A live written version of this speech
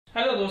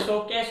Hello दोस्तों,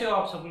 कैसे हो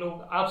आप सब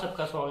लोग। आप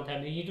सबका स्वागत है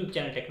मेरे यूट्यूब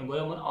चैनल टेक्नो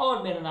अमन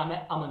और मेरा नाम है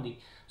अमनदीप।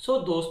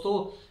 दोस्तों,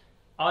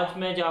 आज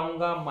मैं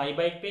जाऊंगा माई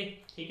बाइक पे।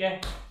 ठीक है,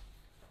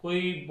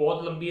 कोई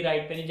बहुत लंबी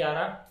राइड पे नहीं जा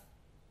रहा,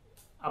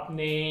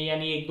 अपने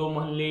यानी एक दो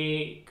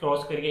मोहल्ले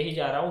क्रॉस करके ही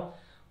जा रहा हूँ।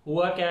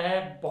 हुआ क्या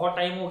है, बहुत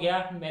टाइम हो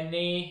गया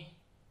मैंने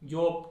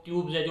जो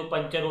ट्यूब्स है जो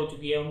पंचर हो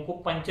चुकी है उनको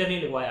पंचर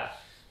नहीं लगवाया,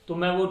 तो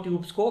मैं वो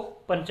ट्यूब्स को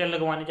पंचर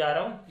लगवाने जा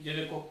रहा हूँ। ये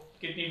देखो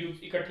कितनी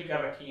ट्यूब्स इकट्ठी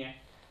कर रखी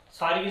हैं,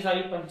 सारी की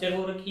सारी पंचर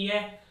हो रखी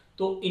है।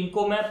 तो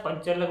इनको मैं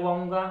पंचर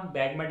लगवाऊंगा,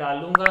 बैग में डाल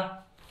लूँगा।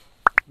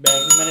 बैग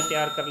भी मैंने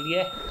तैयार कर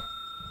लिया है,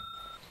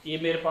 ये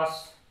मेरे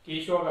पास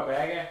केशवा का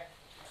बैग है।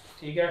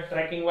 ठीक है,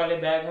 ट्रैकिंग वाले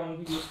बैग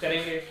हम यूज़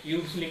करेंगे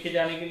ट्यूब्स लेके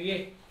जाने के लिए।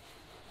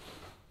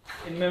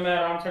 इनमें मैं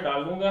आराम से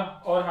डाल लूँगा।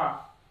 और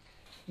हाँ,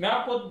 मैं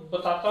आपको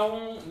बताता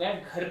हूँ मैं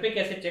घर पे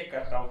कैसे चेक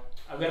करता हूँ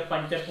अगर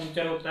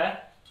पंचर होता है।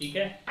 ठीक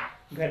है,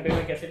 घर पे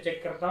मैं कैसे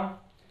चेक करता हूँ,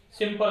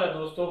 सिंपल है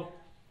दोस्तों।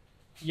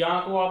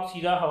 यहाँ तो आप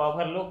सीधा हवा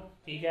भर लो।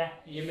 ठीक है,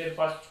 ये मेरे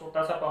पास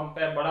छोटा सा पंप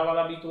है, बड़ा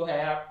वाला भी तो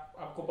है,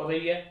 आपको पता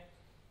ही है।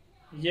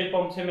 ये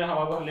पंप से मैं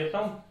हवा भर लेता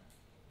हूँ।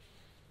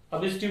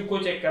 अब इस ट्यूब को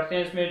चेक करते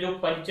हैं, इसमें जो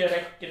पंचर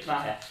है कितना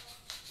है।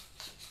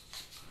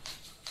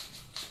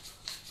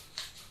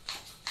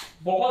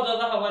 बहुत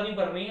ज्यादा हवा नहीं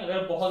भरनी,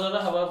 अगर बहुत ज्यादा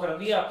हवा भर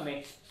दी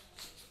आपने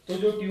तो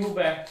जो ट्यूब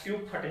है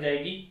ट्यूब फट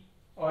जाएगी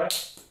और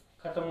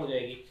खत्म हो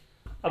जाएगी।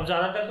 अब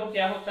ज्यादातर तो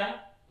क्या होता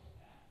है,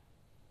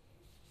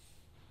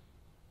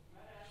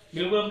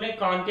 बिल्कुल अपने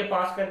कान के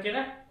पास करके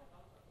ना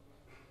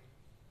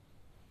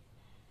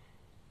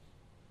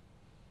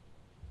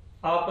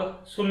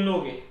आप सुन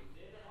लोगे।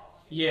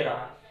 ये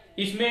रहा,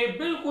 इसमें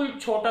बिल्कुल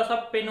छोटा सा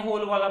पिन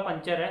होल वाला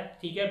पंचर है।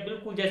 ठीक है,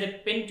 बिल्कुल जैसे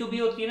पिन चुभी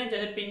होती है ना,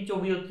 जैसे पिन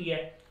चुभी होती है,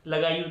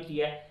 लगाई होती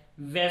है,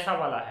 वैसा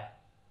वाला है,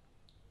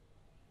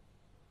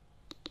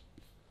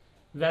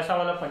 वैसा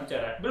वाला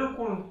पंचर है,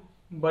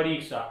 बिल्कुल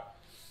बारीक सा।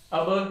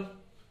 अब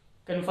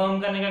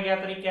कंफर्म करने का क्या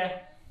तरीका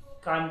है,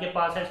 कान के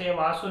पास ऐसे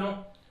आवाज सुनो,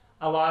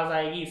 आवाज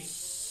आएगी।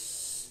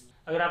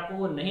 अगर आपको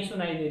वो नहीं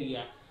सुनाई दे रही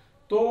है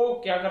तो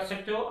क्या कर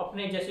सकते हो,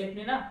 अपने जैसे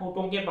अपने ना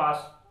होठों के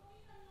पास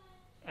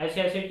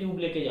ऐसे ऐसे ट्यूब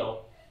लेके जाओ,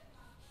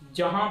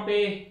 जहां पे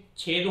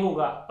छेद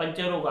होगा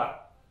पंचर होगा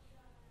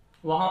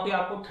वहां पे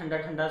आपको ठंडा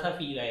ठंडा सा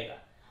फील आएगा।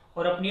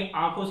 और अपनी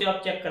आंखों से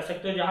आप चेक कर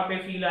सकते हो, जहां पे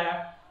फील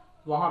आया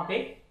वहां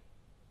पे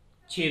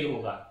छेद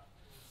होगा।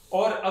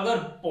 और अगर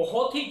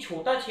बहुत ही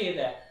छोटा छेद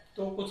है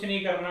तो कुछ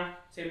नहीं करना,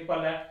 सिंपल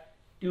है,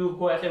 ट्यूब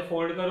को ऐसे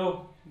फोल्ड करो,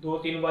 दो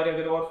तीन बार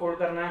अगर और फोल्ड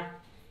करना है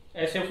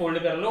ऐसे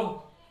फोल्ड कर लो।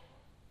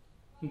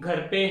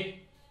 घर पे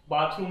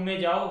बाथरूम में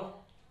जाओ,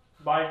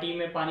 बाल्टी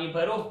में पानी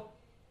भरो,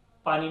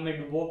 पानी में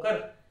डुबो कर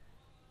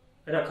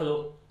रख दो,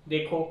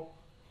 देखो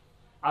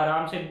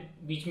आराम से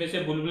बीच में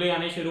से बुलबुले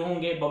आने शुरू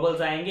होंगे,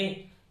 बबल्स आएंगे,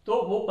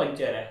 तो वो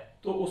पंचर है।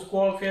 तो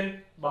उसको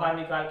फिर बाहर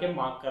निकाल के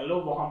मार्क कर लो,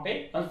 वहां पे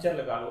पंचर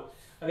लगा लो।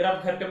 अगर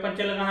आप घर पे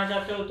पंचर लगाना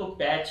चाहते हो तो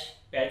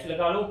पैच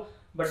लगा लो,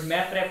 बट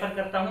मैं प्रेफर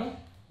करता हूँ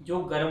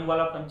जो गर्म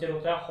वाला पंचर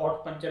होता है,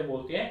 हॉट पंचर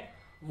बोलते हैं,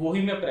 वो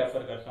ही मैं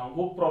प्रेफर करता हूँ।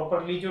 वो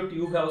प्रॉपरली जो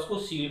ट्यूब है उसको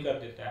सील कर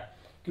देता है।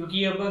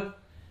 क्योंकि अब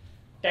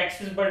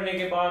टैक्सेस बढ़ने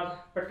के बाद,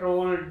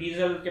 पेट्रोल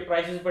डीजल के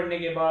प्राइसेस बढ़ने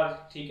के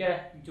बाद, ठीक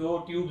है, जो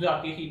ट्यूब्स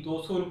आती थी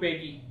 200 रुपए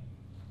की,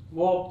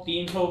 वो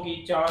 300 की,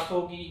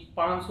 400 की,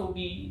 500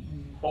 की,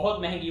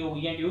 बहुत महंगी हो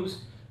गई हैं ट्यूब्स।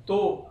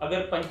 तो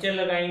अगर पंचर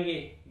लगाएंगे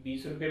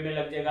 20 रुपए में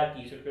लग जाएगा,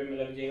 30 रुपए में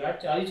लग जाएगा,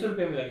 40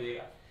 रुपए में लग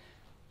जाएगा,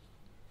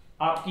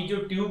 आपकी जो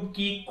ट्यूब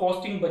की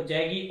कॉस्टिंग बच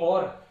जाएगी।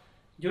 और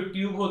जो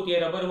ट्यूब होती है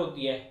रबर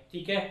होती है,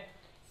 ठीक है,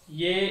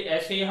 ये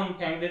ऐसे ही हम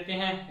फेंक देते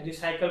हैं,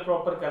 रिसाइकल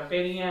प्रॉपर करते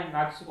नहीं है,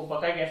 ना किसी को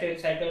पता है कैसे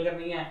रिसाइकल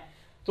करनी है।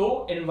 तो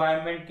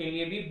एनवायरनमेंट के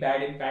लिए भी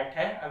बैड इम्पैक्ट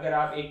है अगर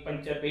आप एक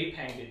पंचर पे ही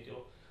फेंक देते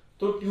हो।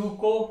 तो ट्यूब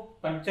को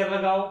पंचर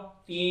लगाओ,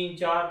 3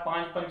 4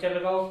 5 पंचर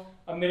लगाओ।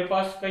 अब मेरे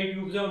पास कई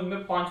ट्यूब्स है,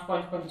 उनमें 5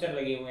 पंचर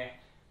लगे हुए हैं,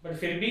 बट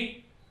फिर भी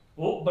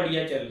वो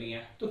बढ़िया चल रही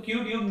है। तो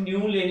क्यों ट्यूब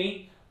न्यू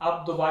लेनी,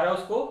 आप दोबारा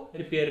उसको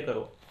रिपेयर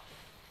करो।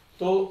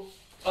 तो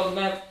अब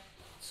मैं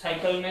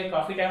साइकिल में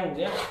काफी टाइम हो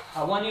गया,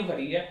 हवा नहीं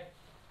भरी है,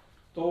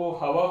 तो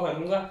हवा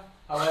भरूंगा।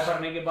 हवा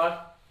भरने के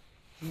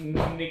बाद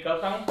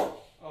निकलता हूँ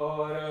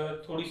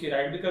और थोड़ी सी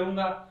राइड भी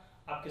करूंगा,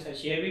 आपके साथ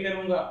शेयर भी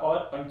करूंगा और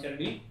पंचर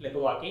भी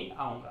लगवा के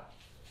आऊंगा।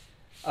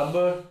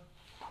 अब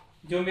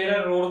जो मेरा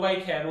रोड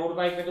बाइक है, रोड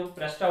बाइक में तो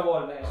प्रेस्टा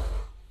वॉल्व है,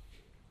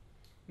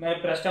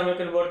 मैं प्रेस्टा में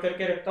कन्वर्ट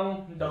करके रखता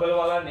हूँ, डबल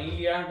वाला नहीं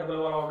लिया, डबल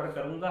वाला ऑर्डर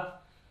करूंगा।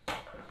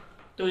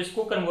 तो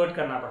इसको कन्वर्ट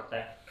करना पड़ता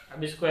है।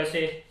 अब इसको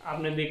ऐसे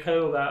आपने देखा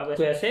होगा, अब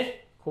इसको ऐसे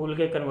खोल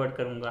के कन्वर्ट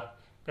करूंगा।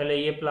 पहले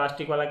ये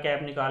प्लास्टिक वाला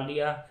कैप निकाल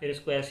लिया, फिर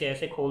इसको ऐसे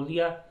ऐसे खोल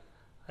दिया,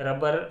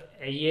 रबर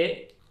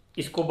ये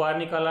इसको बाहर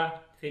निकाला,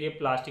 फिर ये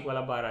प्लास्टिक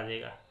वाला बाहर आ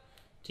जाएगा।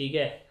 ठीक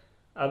है,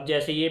 अब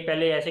जैसे ये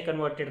पहले ऐसे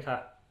कन्वर्टेड था,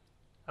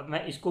 अब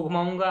मैं इसको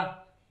घुमाऊंगा,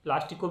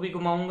 प्लास्टिक को भी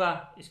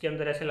घुमाऊंगा, इसके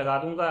अंदर ऐसे लगा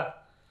दूंगा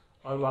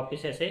और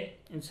वापस ऐसे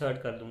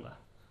इंसर्ट कर दूंगा।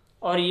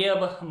 और ये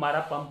अब हमारा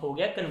पंप हो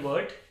गया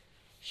कन्वर्ट।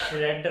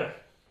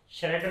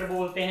 श्रेडर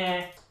बोलते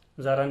हैं।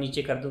 ज़रा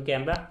नीचे कर दूं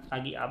कैमरा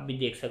ताकि आप भी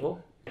देख सको।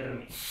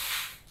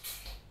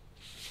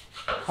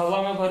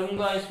 हवा में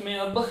भरूंगा इसमें,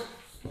 अब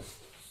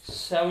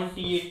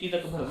 70-80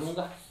 तक भर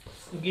लूँगा,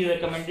 क्योंकि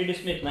रिकमेंडेड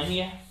इसमें इतना ही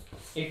है।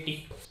 80।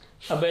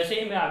 अब ऐसे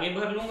ही मैं आगे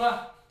भर लूँगा,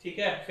 ठीक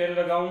है। फिर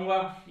लगाऊंगा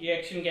ये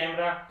एक्शन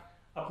कैमरा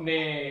अपने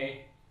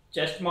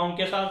चेस्ट माउंट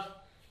के साथ,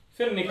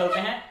 फिर निकलते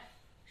हैं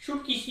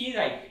शूट की सी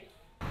राइड पे।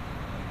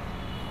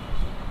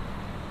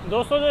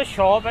 दोस्तों जो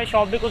शॉप है,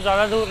 शॉप भी कुछ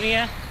ज़्यादा दूर नहीं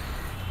है,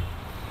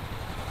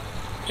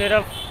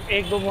 सिर्फ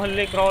 1-2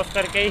 मोहल्ले क्रॉस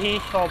करके ही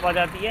शॉप आ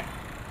जाती है।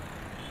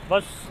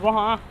 बस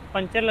वहाँ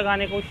पंचर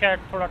लगाने को शायद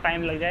थोड़ा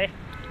टाइम लग जाए,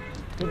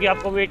 क्योंकि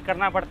आपको वेट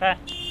करना पड़ता है।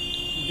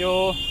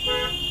 जो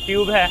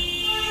ट्यूब है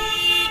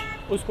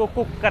उसको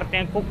कुक करते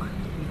हैं, कुक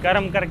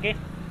गर्म करके,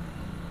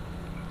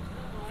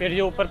 फिर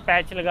जो ऊपर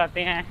पैच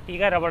लगाते हैं,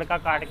 ठीक है, रबड़ का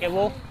काट के,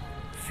 वो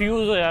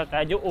फ्यूज़ हो जाता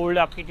है जो ओल्ड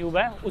आपकी ट्यूब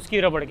है उसकी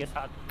रबड़ के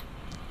साथ,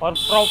 और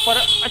प्रॉपर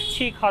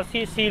अच्छी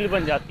खासी सील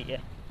बन जाती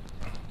है।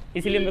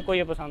 इसलिए मेरे को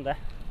ये पसंद है।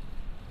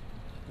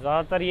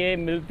 ज़्यादातर ये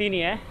मिलती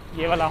नहीं है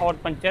ये वाला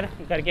हॉट पंचर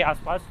घर के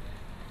आसपास,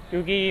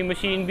 क्योंकि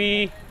मशीन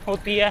भी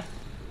होती है,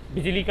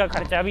 बिजली का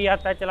खर्चा भी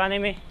आता है चलाने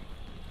में,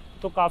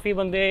 तो काफ़ी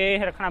बंदे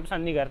रखना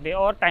पसंद नहीं करते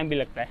और टाइम भी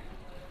लगता है।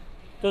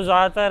 तो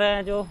ज़्यादातर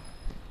है जो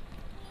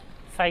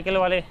साइकिल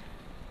वाले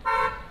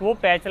वो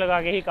पैच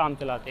लगा के ही काम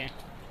चलाते हैं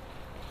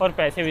और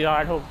पैसे भी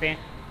ज़्यादा ठोकते हैं।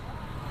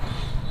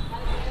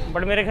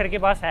 बट मेरे घर के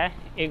पास है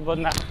एक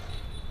बंदा,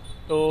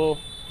 तो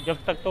जब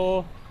तक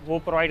तो वो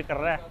प्रोवाइड कर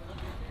रहा है,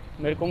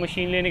 मेरे को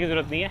मशीन लेने की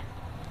ज़रूरत नहीं है।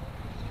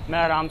 मैं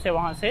आराम से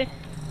वहाँ से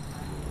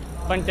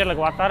पंचर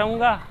लगवाता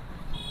रहूँगा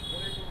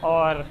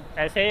और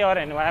पैसे और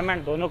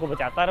एनवायरनमेंट दोनों को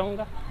बचाता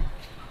रहूँगा।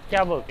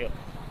 क्या बोलते हो?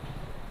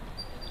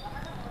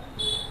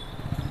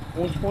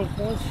 पूंछ पूंछ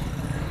पूंछ,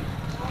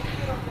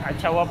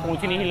 अच्छा हुआ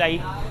पूंछ नहीं हिलाई,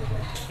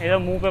 नहीं तो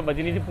मुँह पे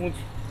बजनी थी पूंछ।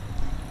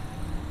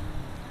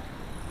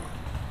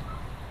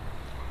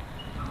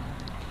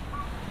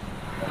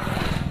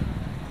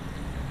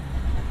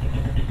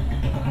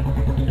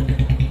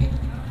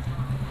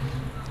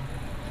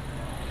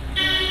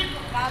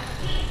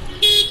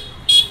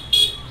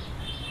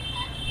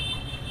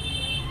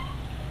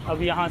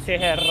 अब यहाँ से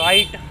है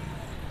राइट,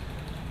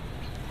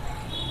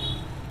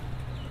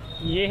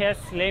 ये है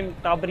स्लेम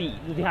टाबरी,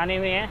 लुधियाने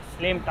में है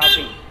स्लेम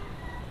टाबरी।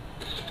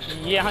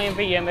 ये यहाँ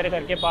पे ये है मेरे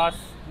घर के पास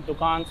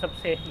दुकान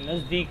सबसे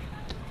नज़दीक,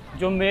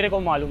 जो मेरे को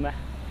मालूम है,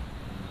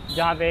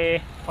 जहाँ पे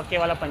पक्के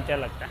वाला पंचर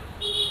लगता है।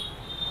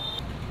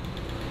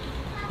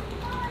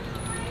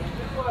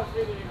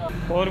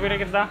 और मेरे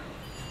कितना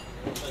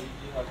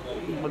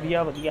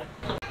बढ़िया बढ़िया।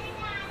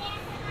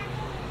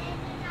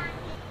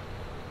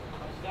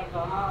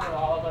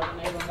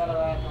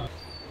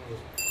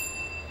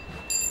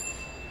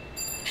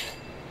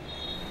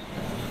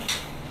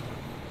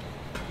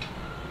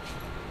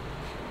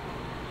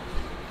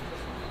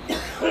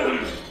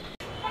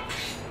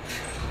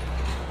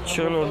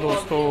 चलो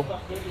दोस्तों,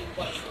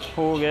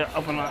 हो गया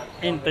अपना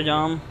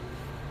इंतजाम,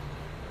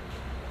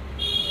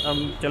 अब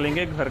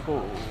चलेंगे घर को।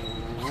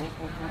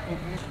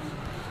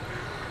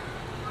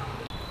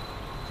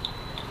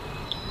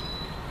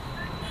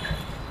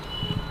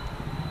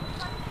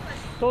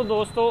 तो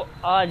दोस्तों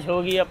आज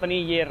होगी अपनी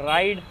ये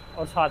राइड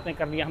और साथ में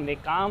कर लिया हमने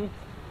काम।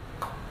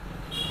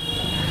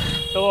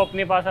 तो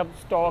अपने पास अब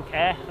स्टॉक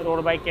है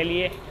रोड बाइक के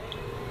लिए,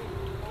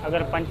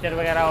 अगर पंचर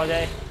वगैरह हो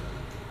जाए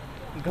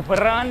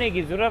घबराने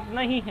की ज़रूरत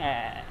नहीं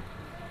है।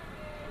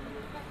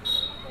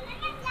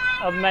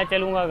 अब मैं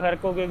चलूँगा घर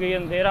को, क्योंकि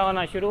अंधेरा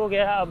होना शुरू हो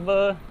गया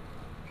अब,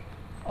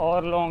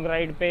 और लॉन्ग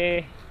राइड पे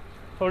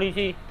थोड़ी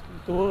सी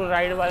दूर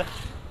राइड वाले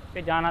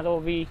पे जाना तो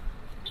भी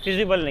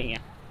फिजिबल नहीं है।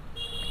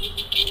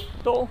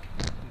 तो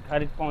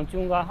घर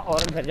पहुंचूंगा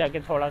और घर जाके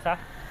थोड़ा सा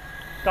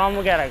काम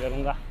वगैरह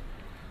करूंगा।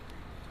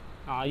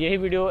 हाँ, यही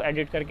वीडियो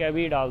एडिट करके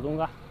अभी डाल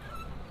दूंगा,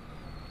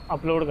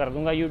 अपलोड कर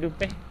दूंगा यूट्यूब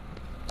पे,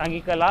 ताकि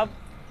कल आप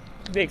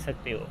देख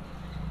सकते हो।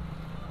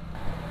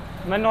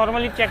 मैं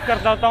नॉर्मली चेक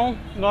करता होता हूँ,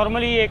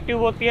 नॉर्मली एक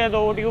ट्यूब होती है,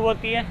 2 ट्यूब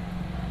होती है,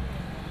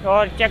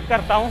 और चेक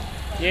करता हूँ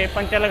ये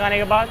पंचर लगाने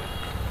के बाद।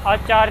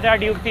 आज 4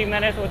 ट्यूब थी,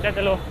 मैंने सोचा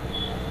चलो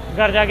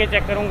घर जाके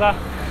चेक करूँगा।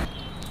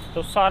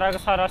 तो सारा का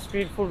सारा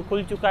स्ट्रीट फूड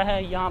खुल चुका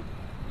है यहाँ,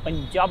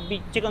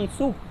 पंजाबी चिकन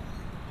सूप।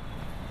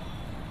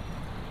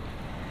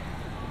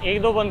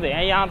 1-2 बंदे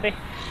हैं यहाँ पे,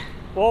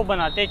 वो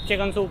बनाते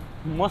चिकन सूप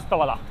मस्त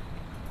वाला,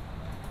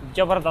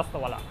 ज़बरदस्त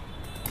वाला।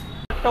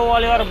 ऑटो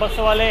वाले और बस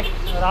वाले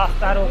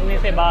रास्ता रोकने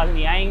से बाज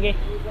नहीं आएंगे,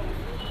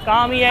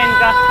 काम ही है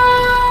इनका,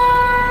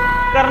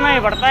 करना ही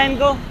पड़ता है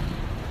इनको।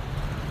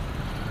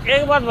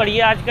 एक बात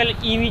बढ़िया, आजकल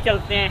ईवी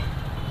चलते हैं,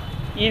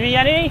 ईवी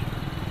यानी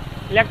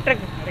इलेक्ट्रिक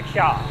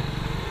रिक्शा,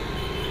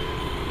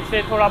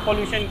 इससे थोड़ा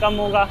पोल्यूशन कम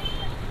होगा।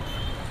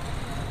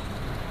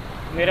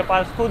 मेरे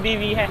पास खुद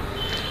ईवी है।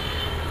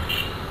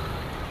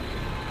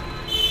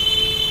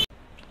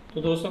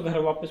 तो दोस्तों घर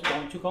वापस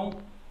पहुंच चुका हूं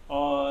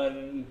और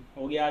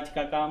हो गया आज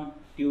का काम,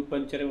 ट्यूब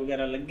पंचर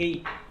वगैरह लग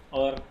गई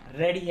और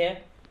रेडी है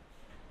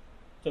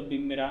जब भी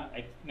मेरा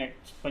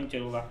नेक्स्ट पंचर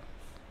होगा।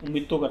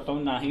 उम्मीद तो करता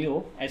हूँ ना ही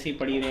हो, ऐसे ही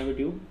पड़ी रहे वो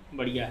ट्यूब,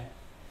 बढ़िया है।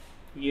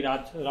 ये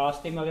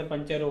रास्ते में अगर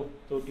पंचर हो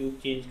तो ट्यूब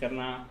चेंज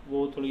करना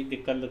वो थोड़ी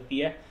दिक्कत लगती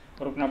है,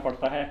 रुकना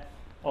पड़ता है,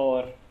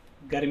 और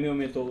गर्मियों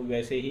में तो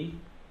वैसे ही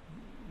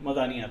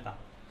मज़ा नहीं आता।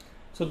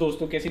 सो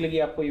दोस्तों कैसी लगी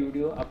आपको ये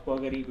वीडियो? आपको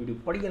अगर ये वीडियो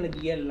बढ़िया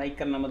लगी है लाइक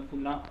करना मत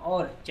भूलना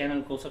और चैनल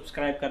को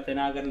सब्सक्राइब कर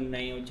देना अगर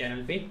नए हो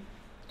चैनल पे।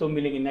 तो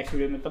मिलेंगे नेक्स्ट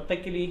वीडियो में, तब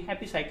तक के लिए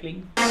हैप्पी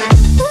साइकिलिंग।